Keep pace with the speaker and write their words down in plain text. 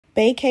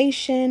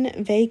Vacation,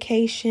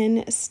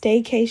 staycation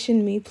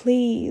me,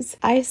 please.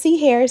 iSEE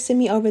Hair sent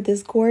me over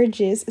this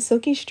gorgeous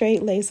silky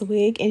straight lace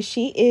wig, and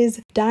she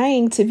is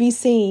dying to be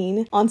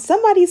seen on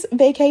somebody's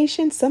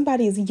vacation,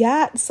 somebody's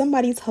yacht,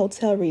 somebody's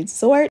hotel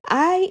resort.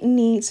 I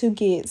need to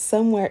get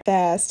somewhere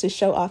fast to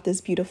show off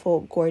this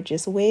beautiful,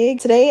 gorgeous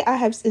wig. Today, I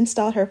have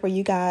installed her for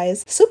you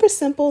guys. Super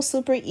simple,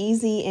 super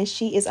easy, and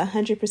she is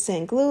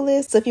 100%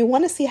 glueless. So if you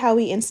want to see how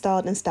we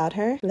installed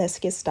her, let's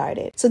get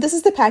started. So this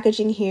is the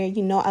packaging here.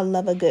 You know I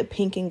love a good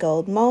pink and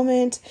gold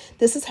moment.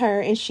 This is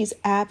her, and she's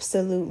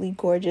absolutely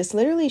gorgeous,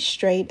 literally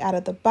straight out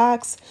of the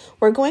box.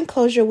 We're going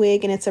closure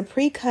wig, and it's a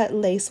pre-cut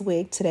lace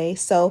wig today.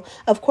 So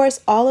of course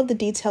all of the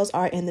details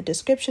are in the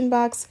description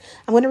box.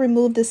 I'm going to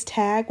remove this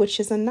tag, which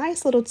is a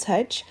nice little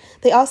touch.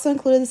 They also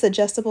included this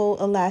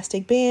adjustable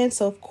elastic band,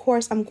 so of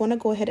course I'm going to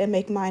go ahead and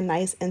make mine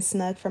nice and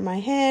snug for my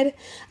head.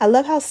 I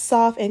love how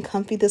soft and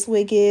comfy this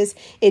wig is.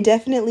 It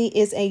definitely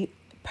is a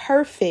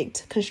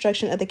perfect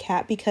construction of the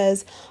cap,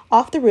 because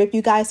off the rip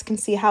you guys can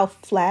see how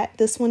flat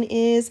this one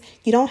is.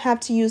 You don't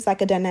have to use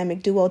like a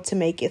dynamic duo to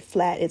make it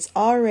flat. It's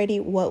already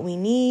what we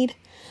need.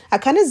 I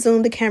kind of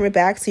zoomed the camera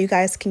back so you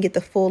guys can get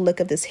the full look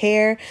of this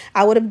hair.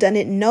 I would have done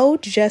it no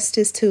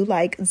justice to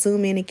like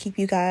zoom in and keep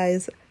you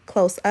guys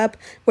close up.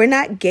 We're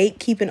not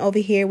gatekeeping over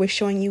here. We're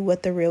showing you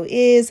what the real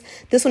is.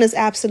 This one is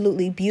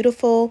absolutely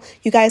beautiful.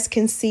 You guys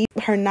can see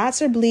her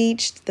knots are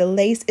bleached. The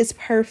lace is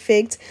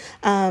perfect.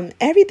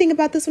 Everything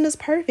about this one is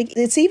perfect.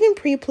 It's even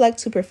pre-plucked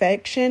to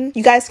perfection.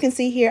 You guys can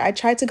see here, I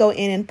tried to go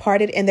in and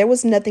part it, and there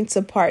was nothing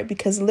to part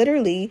because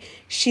literally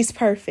she's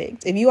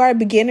perfect. If you are a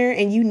beginner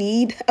and you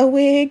need a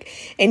wig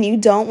and you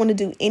don't want to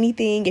do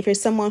anything, if you're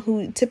someone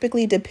who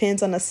typically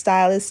depends on a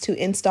stylist to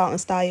install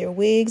and style your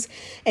wigs,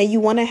 and you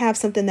want to have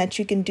something that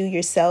you can do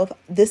yourself,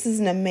 this is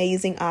an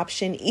amazing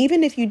option.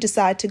 Even if you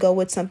decide to go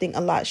with something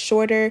a lot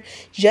shorter,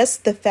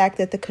 just the fact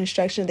that the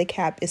construction of the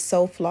cap is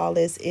so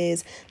flawless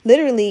is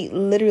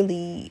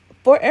literally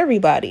for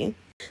everybody.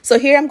 So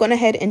here I'm going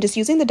ahead and just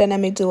using the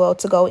dynamic duo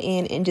to go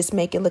in and just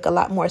make it look a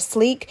lot more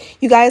sleek.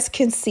 You guys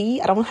can see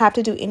I don't have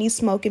to do any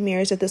smoke and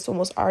mirrors. That this one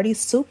was already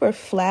super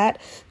flat.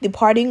 The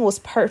parting was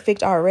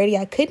perfect already.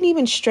 I couldn't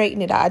even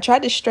straighten it out. I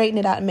tried to straighten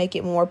it out and make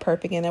it more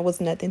perfect, and there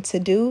was nothing to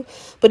do.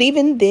 But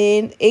even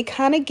then, it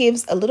kind of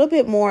gives a little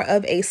bit more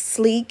of a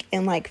sleek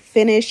and like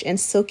finish and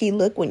silky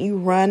look when you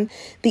run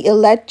the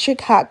electric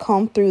hot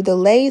comb through the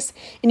lace.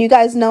 And you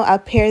guys know I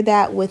pair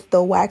that with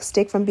the wax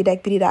stick from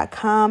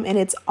bedeck.com, and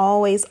it's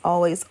always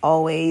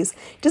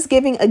just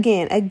giving,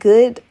 again, a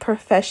good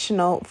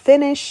professional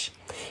finish.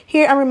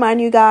 Here I'm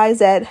reminding you guys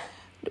that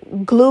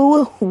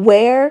glue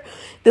wear,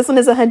 this one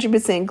is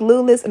 100%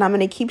 glueless, and I'm going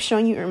to keep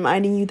showing you and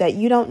reminding you that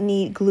you don't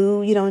need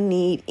glue, you don't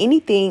need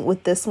anything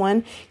with this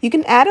one. You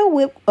can add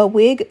a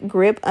wig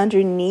grip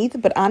underneath,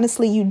 but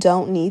honestly you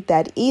don't need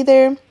that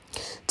either.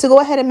 To go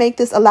ahead and make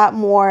this a lot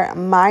more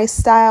my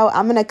style,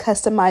 I'm going to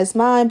customize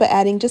mine by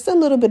adding just a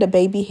little bit of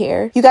baby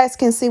hair. You guys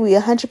can see we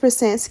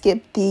 100%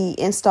 skipped the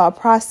install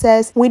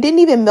process. We didn't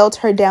even melt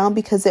her down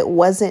because it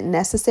wasn't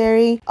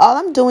necessary. All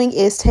I'm doing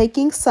is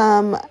taking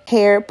some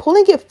hair,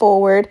 pulling it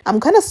forward. I'm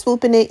kind of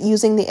swooping it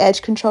using the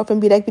edge control from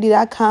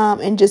bedeck.com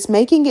and just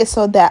making it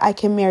so that I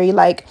can marry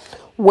like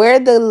where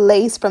the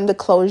lace from the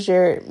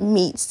closure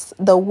meets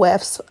the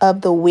wefts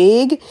of the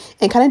wig,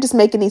 and kind of just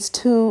making these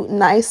two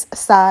nice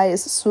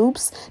size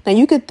swoops. Now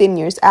you could thin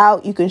yours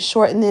out, you can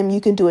shorten them,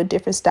 you can do a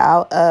different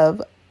style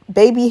of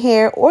baby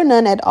hair or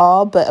none at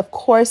all, but of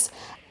course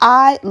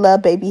I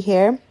love baby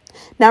hair.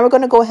 Now we're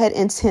going to go ahead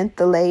and tint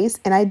the lace,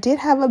 and I did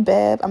have a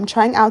bev. I'm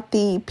trying out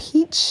the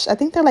peach, I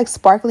think they're like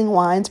sparkling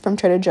wines from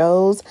Trader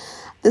Joe's.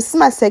 This is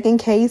my second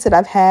case that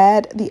I've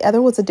had. The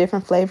other was a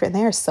different flavor, and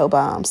they are so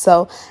bomb.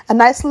 So a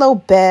nice little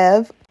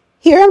bev.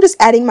 Here I'm just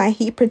adding my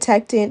heat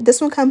protectant.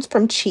 This one comes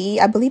from Chi.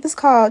 I believe it's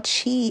called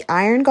Chi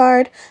Iron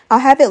Guard. I'll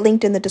have it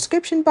linked in the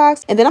description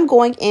box. And then I'm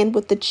going in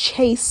with the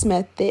chase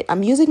method.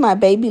 I'm using my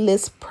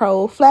Babyliss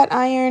Pro flat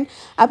iron.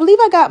 I believe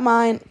I got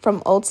mine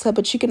from Ulta,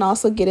 but you can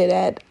also get it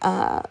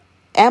at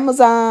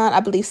Amazon. I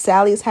believe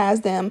Sally's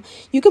has them.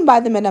 You can buy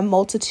them in a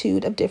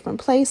multitude of different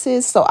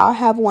places, so I'll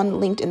have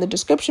one linked in the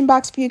description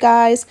box for you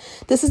guys.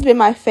 This has been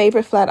my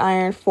favorite flat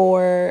iron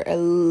for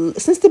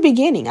since the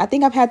beginning. I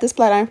think I've had this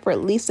flat iron for at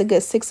least a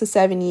good 6 to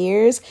 7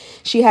 years.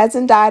 She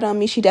hasn't died on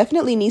me. She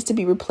definitely needs to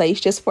be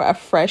replaced just for a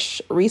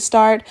fresh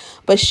restart,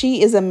 but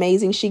she is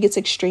amazing. She gets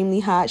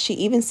extremely hot. She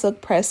even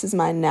silk presses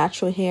my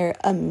natural hair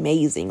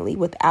amazingly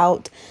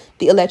without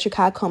the electric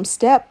hot comb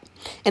step.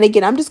 And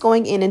again, I'm just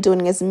going in and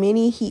doing as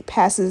many heat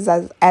passes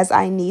as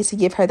I need to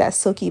give her that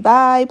silky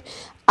vibe.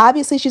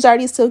 Obviously, she's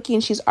already silky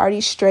and she's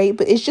already straight,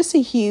 but it's just a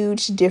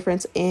huge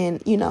difference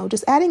in, you know,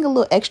 just adding a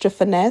little extra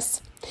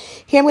finesse.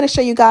 Here I'm going to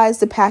show you guys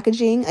the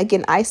packaging.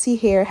 Again, iSEE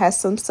Hair has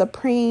some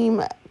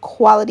supreme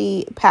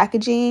quality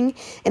packaging,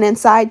 and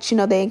inside, you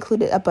know, they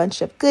included a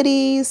bunch of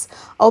goodies.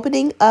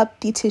 Opening up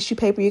the tissue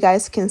paper, you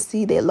guys can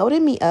see they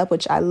loaded me up,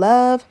 which I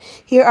love.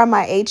 Here are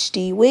my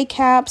HD wig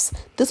caps.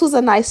 This was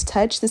a nice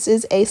touch. This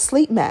is a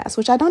sleep mask,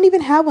 which I don't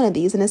even have one of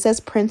these, and it says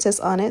princess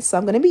on it, so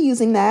I'm going to be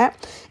using that.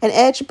 An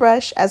edge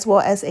brush, as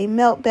well as a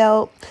melt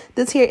belt.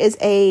 This here is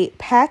a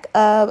pack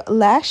of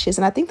lashes,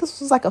 and I think this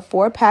was like a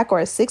 4-pack or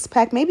a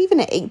 6-pack, maybe even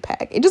an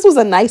 8-pack. It just was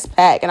a nice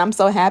pack, and I'm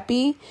so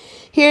happy.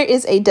 Here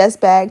is a dust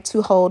bag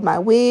to hold my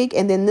wig,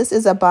 and then this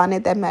is a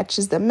bonnet that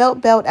matches the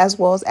melt belt as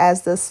well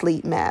as the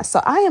sleep mask.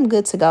 So I am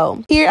good to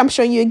go. Here I'm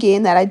showing you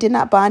again that I did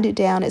not bond it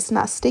down. It's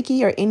not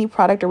sticky or any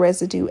product or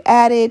residue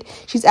added.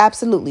 She's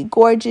absolutely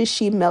gorgeous.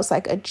 She melts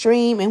like a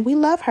dream, and we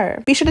love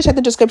her. Be sure to check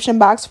the description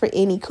box for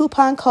any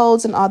coupon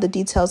codes and all the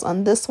details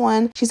on this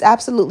one. She's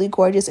absolutely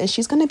gorgeous, and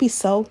she's going to be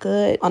so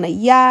good on a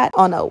yacht,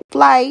 on a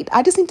flight.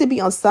 I just need to be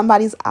on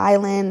somebody's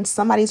island,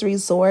 somebody's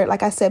resort.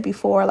 Like I said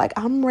before, like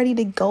I'm ready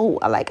to go.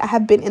 I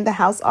have been in the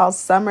house all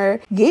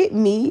summer. Get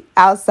me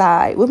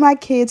outside with my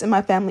kids and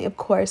my family, of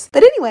course.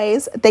 But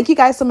anyways, thank you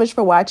guys so much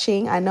for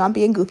watching. I know I'm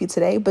being goofy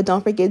today, but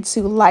don't forget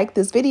to like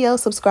this video,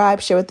 subscribe,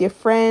 share with your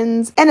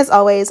friends, and as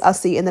always, I'll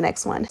see you in the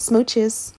next one. Smooches.